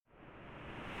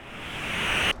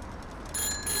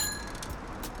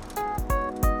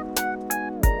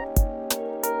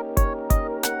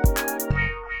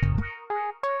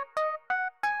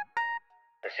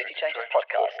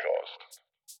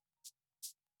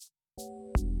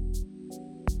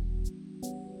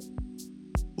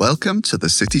Welcome to the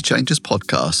City Changers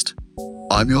podcast.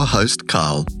 I'm your host,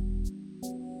 Carl.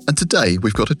 And today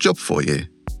we've got a job for you,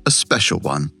 a special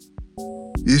one.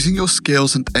 Using your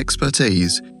skills and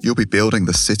expertise, you'll be building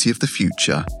the city of the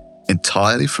future,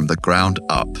 entirely from the ground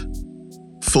up.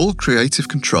 Full creative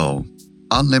control,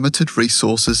 unlimited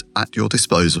resources at your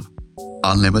disposal,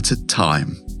 unlimited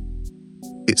time.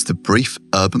 It's the brief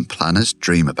urban planners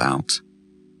dream about.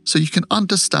 So you can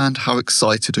understand how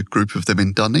excited a group of them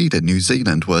in Dunedin, New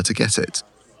Zealand were to get it.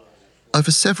 Over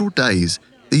several days,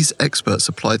 these experts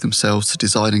applied themselves to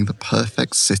designing the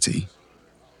perfect city.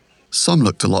 Some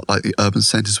looked a lot like the urban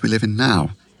centres we live in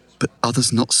now, but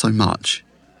others not so much.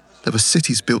 There were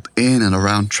cities built in and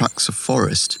around tracts of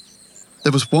forest.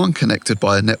 There was one connected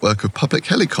by a network of public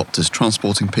helicopters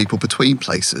transporting people between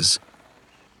places.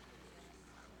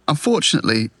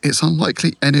 Unfortunately, it's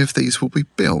unlikely any of these will be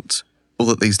built, or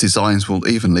that these designs will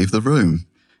even leave the room.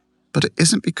 But it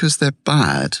isn't because they're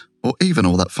bad, or even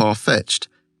all that far-fetched.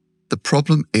 The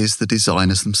problem is the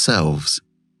designers themselves.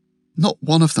 Not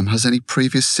one of them has any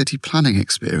previous city planning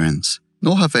experience,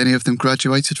 nor have any of them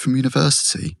graduated from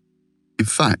university. In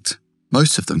fact,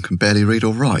 most of them can barely read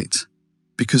or write,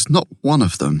 because not one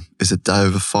of them is a day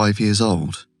over 5 years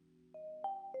old.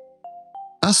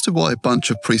 As to why a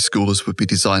bunch of preschoolers would be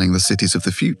designing the cities of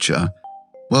the future,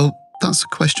 well, that's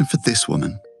a question for this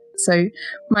woman. So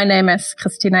my name is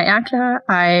Christina Ergler.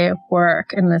 I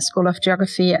work in the School of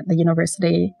Geography at the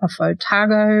University of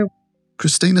Otago.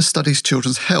 Christina studies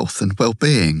children's health and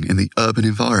well-being in the urban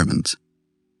environment.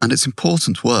 And it's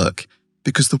important work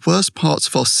because the worst parts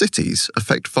of our cities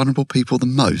affect vulnerable people the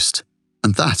most,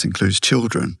 and that includes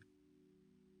children.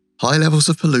 High levels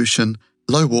of pollution,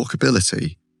 low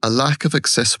walkability, a lack of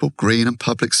accessible green and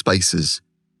public spaces.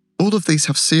 All of these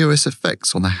have serious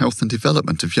effects on the health and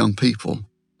development of young people.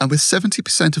 And with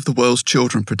 70% of the world's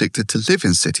children predicted to live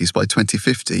in cities by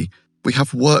 2050, we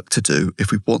have work to do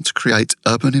if we want to create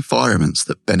urban environments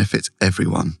that benefit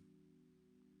everyone.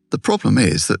 The problem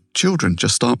is that children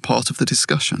just aren't part of the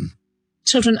discussion.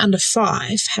 Children under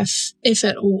 5 have, if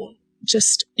at all,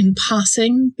 just in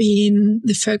passing, been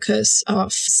the focus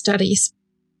of studies.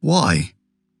 Why?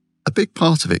 A big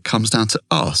part of it comes down to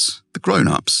us, the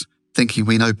grown-ups, thinking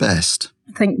we know best.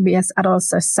 I think we as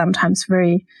adults are sometimes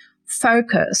very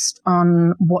focused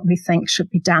on what we think should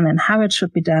be done and how it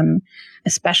should be done,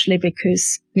 especially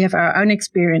because we have our own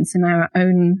experience and our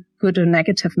own good or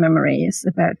negative memories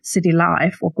about city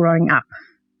life or growing up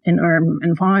in urban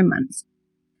environments.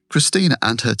 Christina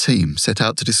and her team set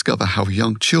out to discover how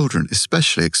young children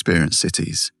especially experience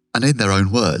cities, and in their own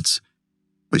words,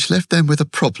 which left them with a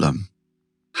problem.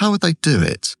 How would they do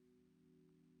it?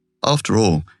 After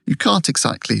all, you can't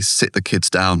exactly sit the kids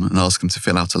down and ask them to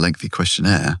fill out a lengthy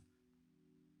questionnaire.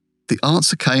 The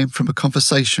answer came from a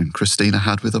conversation Christina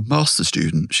had with a master's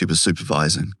student she was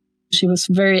supervising. She was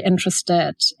very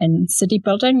interested in city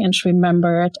building, and she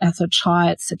remembered as a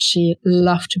child that she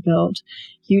loved to build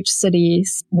huge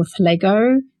cities with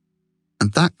Lego.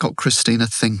 And that got Christina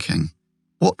thinking,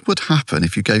 what would happen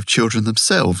if you gave children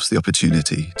themselves the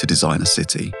opportunity to design a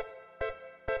city?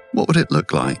 What would it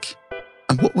look like?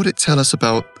 And what would it tell us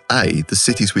about A, the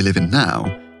cities we live in now,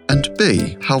 and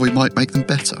B, how we might make them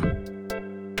better?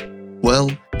 Well,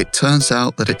 it turns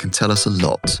out that it can tell us a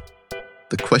lot.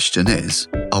 The question is,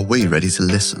 are we ready to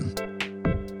listen?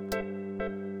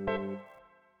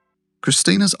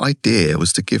 Christina's idea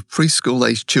was to give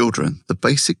preschool-aged children the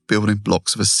basic building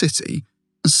blocks of a city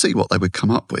and see what they would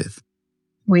come up with.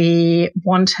 We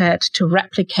wanted to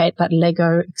replicate that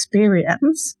Lego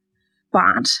experience,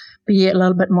 but be a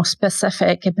little bit more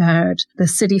specific about the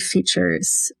city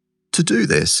features. To do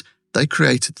this, they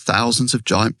created thousands of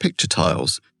giant picture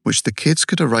tiles, which the kids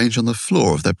could arrange on the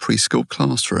floor of their preschool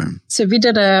classroom. So we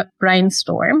did a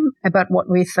brainstorm about what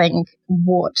we think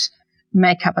would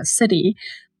make up a city,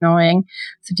 knowing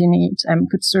that you need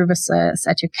good services,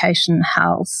 education,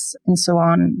 health, and so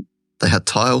on. They had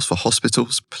tiles for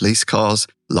hospitals, police cars,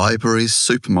 libraries,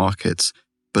 supermarkets,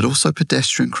 but also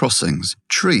pedestrian crossings,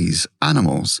 trees,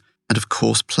 animals, and of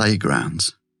course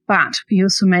playgrounds. But we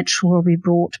also made sure we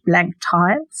brought blank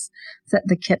tiles that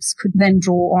the kids could then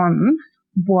draw on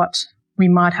what we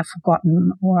might have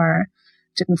forgotten or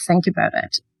didn't think about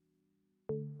it.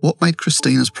 What made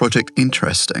Christina's project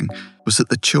interesting was that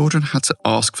the children had to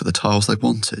ask for the tiles they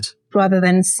wanted. Rather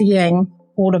than seeing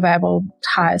all available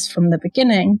tiles from the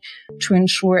beginning, to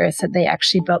ensure that they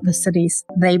actually built the cities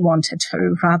they wanted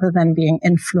to, rather than being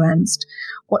influenced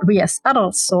what we as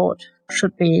adults thought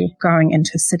should be going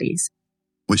into cities.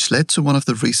 Which led to one of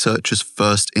the researchers'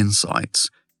 first insights.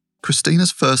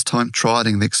 Christina's first time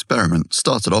trialling the experiment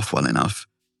started off well enough,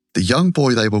 The young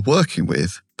boy they were working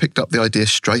with picked up the idea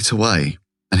straight away,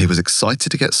 and he was excited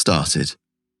to get started.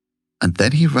 And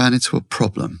then he ran into a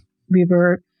problem. We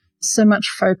were so much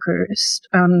focused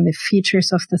on the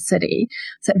features of the city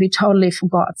that we totally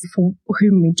forgot for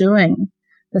whom we're doing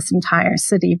this entire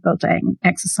city building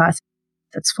exercise.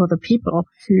 It's for the people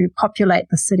who populate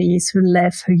the cities, who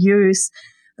live, who use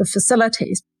the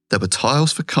facilities. There were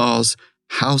tiles for cars,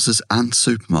 houses and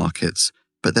supermarkets,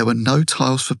 but there were no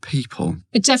tiles for people.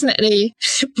 It definitely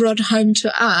brought home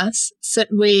to us that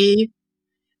we,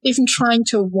 even trying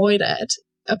to avoid it,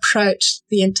 approached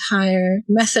the entire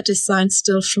method design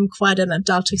still from quite an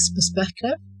adultist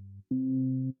perspective.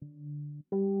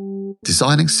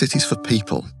 Designing cities for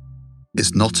people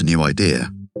is not a new idea,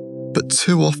 but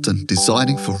too often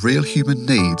designing for real human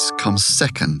needs comes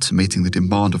second to meeting the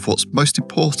demand of what's most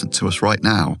important to us right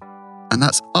now, and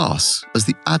that's us as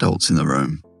the adults in the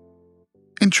room.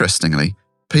 Interestingly,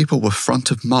 people were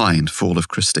front of mind for all of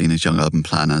Christina's young urban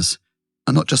planners,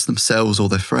 and not just themselves or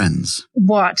their friends.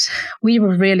 What we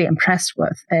were really impressed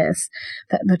with is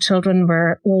that the children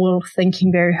were all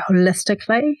thinking very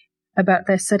holistically about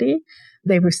their city.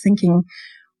 They were thinking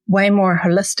way more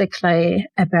holistically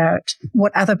about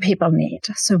what other people need.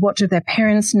 So what do their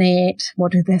parents need?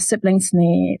 What do their siblings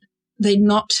need? They're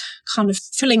not kind of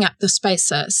filling up the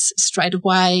spaces straight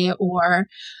away or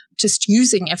just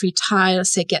using every tile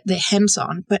they get their hands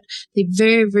on, but they're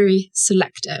very, very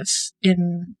selective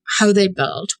in how they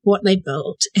build, what they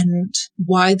build, and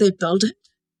why they build it.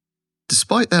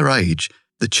 Despite their age,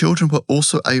 the children were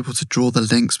also able to draw the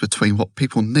links between what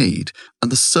people need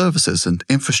and the services and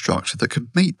infrastructure that could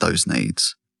meet those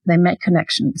needs. They make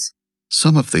connections.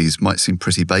 Some of these might seem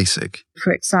pretty basic.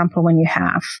 For example, when you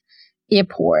have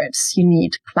airports, you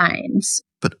need planes.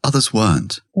 But others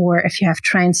weren't. Or if you have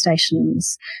train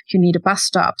stations, you need a bus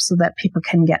stop so that people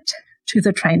can get to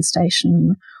the train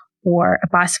station, or a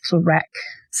bicycle rack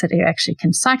so that you actually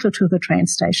can cycle to the train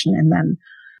station and then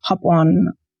hop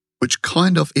on. Which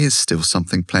kind of is still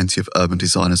something plenty of urban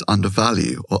designers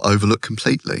undervalue or overlook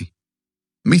completely.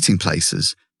 Meeting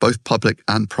places, both public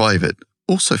and private,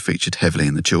 also featured heavily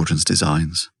in the children's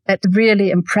designs. It really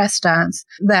impressed us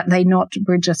that they not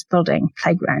were just building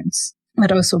playgrounds,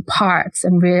 but also parks,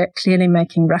 and we're clearly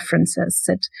making references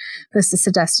that this is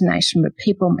a destination where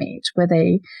people meet, where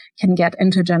they can get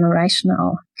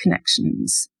intergenerational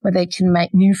connections, where they can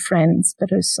make new friends,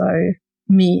 but also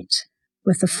meet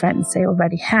with the friends they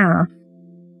already have.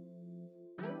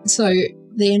 So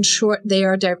they ensure they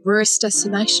are diverse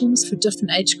destinations for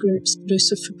different age groups, but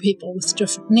also for people with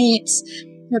different needs,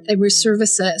 that there were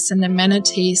services and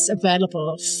amenities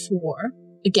available for,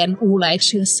 again, all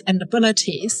ages and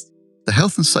abilities. The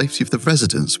health and safety of the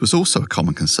residents was also a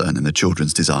common concern in the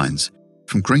children's designs,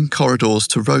 from green corridors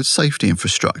to road safety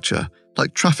infrastructure,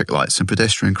 like traffic lights and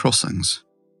pedestrian crossings.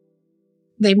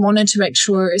 They wanted to make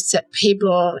sure that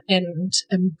people and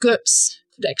goods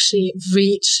could actually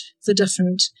reach the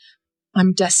different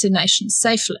destinations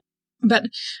safely. But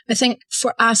I think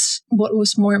for us, what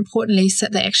was more importantly is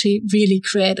that they actually really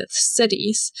created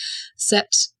cities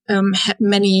that had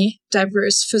many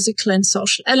diverse physical and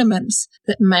social elements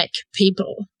that make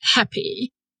people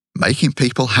happy. Making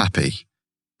people happy,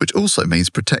 which also means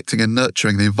protecting and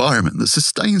nurturing the environment that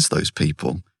sustains those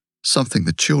people, something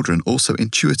the children also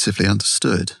intuitively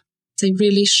understood. They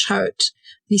really showed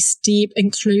these deep,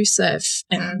 inclusive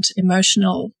and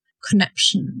emotional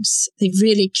connections. They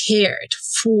really cared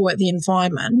for the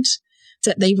environment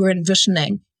that they were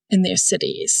envisioning in their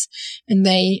cities, and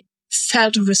they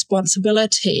felt a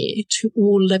responsibility to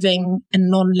all living and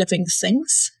non-living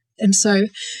things. And so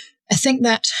I think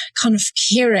that kind of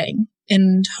caring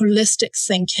and holistic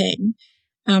thinking,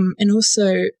 and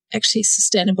also actually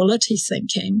sustainability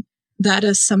thinking, that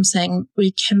is something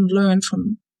we can learn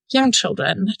from young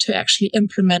children to actually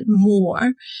implement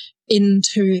more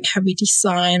into how we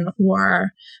design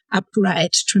or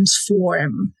upgrade,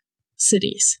 transform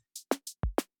cities.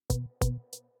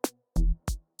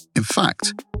 In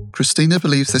fact, Christina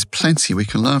believes there's plenty we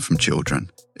can learn from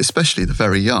children, especially the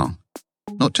very young,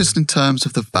 not just in terms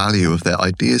of the value of their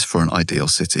ideas for an ideal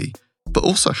city, but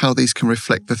also how these can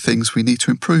reflect the things we need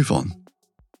to improve on.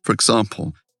 For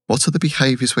example, what are the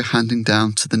behaviours we're handing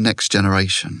down to the next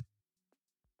generation?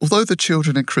 Although the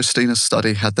children in Christina's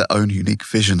study had their own unique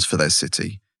visions for their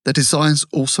city, their designs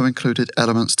also included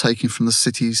elements taken from the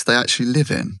cities they actually live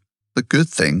in. The good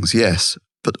things, yes,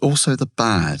 but also the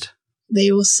bad. They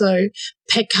also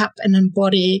pick up and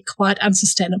embody quite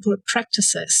unsustainable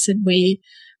practices that we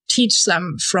teach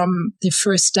them from the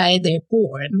first day they're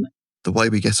born. The way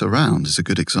we get around is a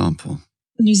good example.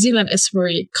 New Zealand is a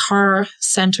very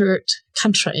car-centered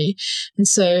country. And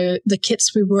so the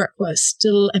kids we work with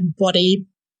still embody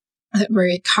a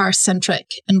very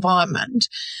car-centric environment.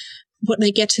 What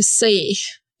they get to see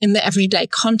in the everyday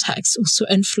context also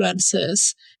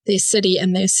influences their city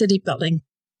and their city building,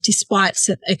 despite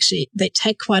that actually they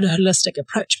take quite a holistic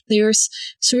approach. There's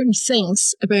certain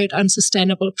things about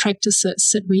unsustainable practices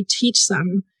that we teach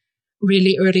them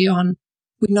really early on.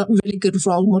 We're not really good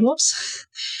role models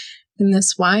in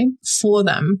this way for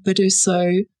them, but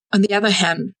also, on the other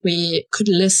hand, we could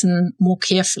listen more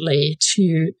carefully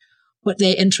to what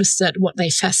they're interested, what they're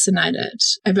fascinated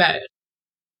about.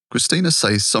 Christina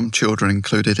says some children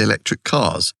included electric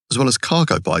cars as well as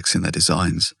cargo bikes in their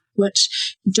designs,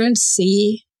 which you don't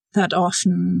see that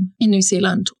often in New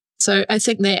Zealand. So I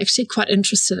think they're actually quite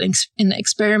interested in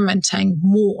experimenting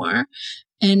more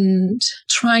and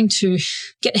trying to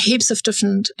get heaps of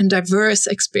different and diverse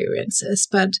experiences.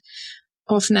 But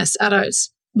often as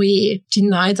adults, we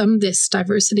deny them this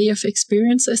diversity of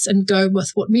experiences and go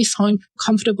with what we find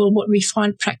comfortable, what we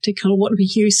find practical, what we're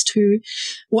used to,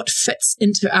 what fits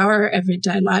into our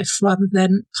everyday life, rather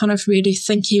than kind of really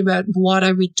thinking about what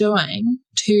are we doing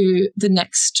to the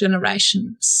next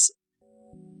generations.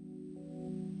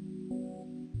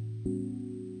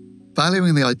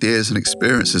 Valuing the ideas and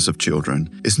experiences of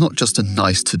children is not just a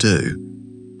nice to do.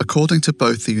 According to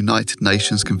both the United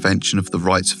Nations Convention of the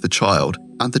Rights of the Child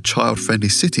and the Child Friendly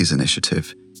Cities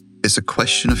Initiative, it's a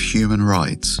question of human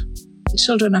rights.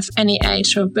 Children of any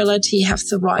age or ability have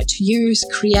the right to use,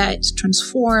 create,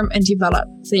 transform, and develop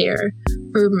their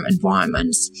urban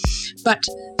environments. But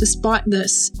despite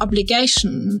this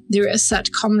obligation, there is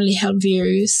that commonly held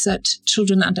view that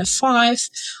children under 5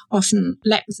 often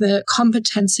lack the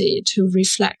competency to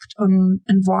reflect on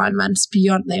environments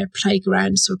beyond their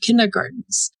playgrounds or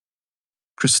kindergartens.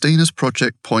 Christina's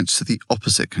project points to the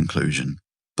opposite conclusion,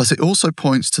 but it also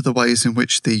points to the ways in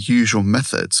which the usual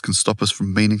methods can stop us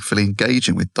from meaningfully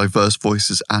engaging with diverse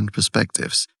voices and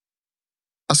perspectives.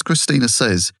 As Christina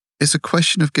says, it's a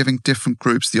question of giving different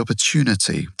groups the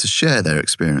opportunity to share their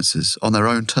experiences on their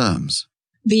own terms.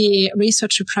 The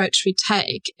research approach we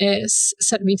take is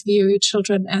that we view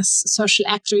children as social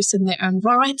actors in their own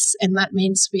rights, and that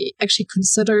means we actually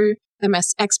consider them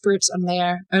as experts on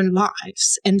their own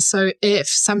lives. And so if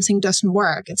something doesn't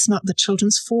work, it's not the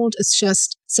children's fault, it's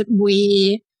just that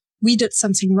we did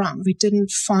something wrong. We didn't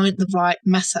find the right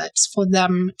methods for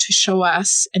them to show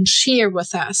us and share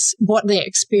with us what their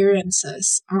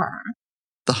experiences are.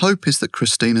 The hope is that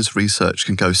Christina's research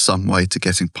can go some way to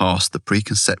getting past the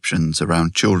preconceptions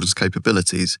around children's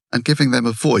capabilities and giving them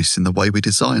a voice in the way we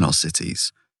design our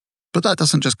cities. But that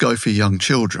doesn't just go for young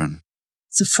children.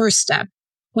 It's the first step.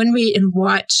 When we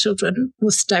invite children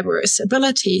with diverse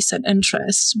abilities and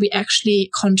interests, we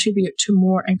actually contribute to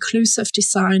more inclusive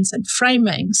designs and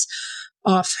framings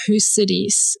of whose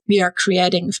cities we are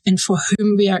creating and for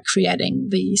whom we are creating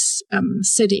these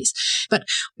cities. But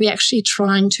we're actually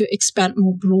trying to expand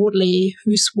more broadly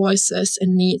whose voices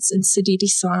and needs in city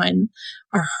design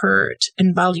are heard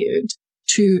and valued,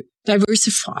 to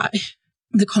diversify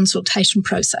the consultation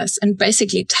process and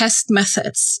basically test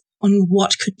methods on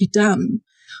what could be done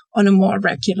on a more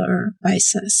regular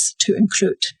basis to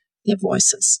include their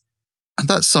voices. And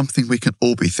that's something we can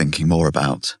all be thinking more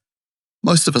about.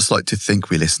 Most of us like to think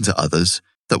we listen to others,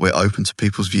 that we're open to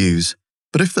people's views.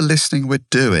 But if the listening we're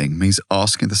doing means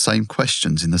asking the same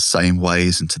questions in the same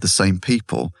ways and to the same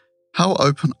people, how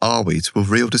open are we to a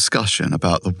real discussion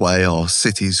about the way our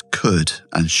cities could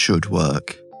and should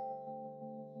work?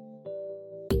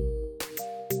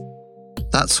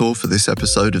 That's all for this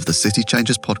episode of the City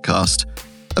Changers podcast.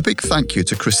 A big thank you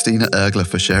to Christina Ergler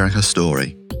for sharing her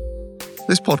story.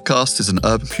 This podcast is an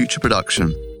Urban Future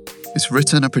production. It's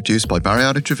written and produced by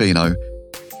Mariana Trevino.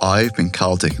 I've been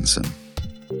Carl Dickinson.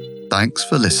 Thanks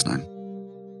for listening.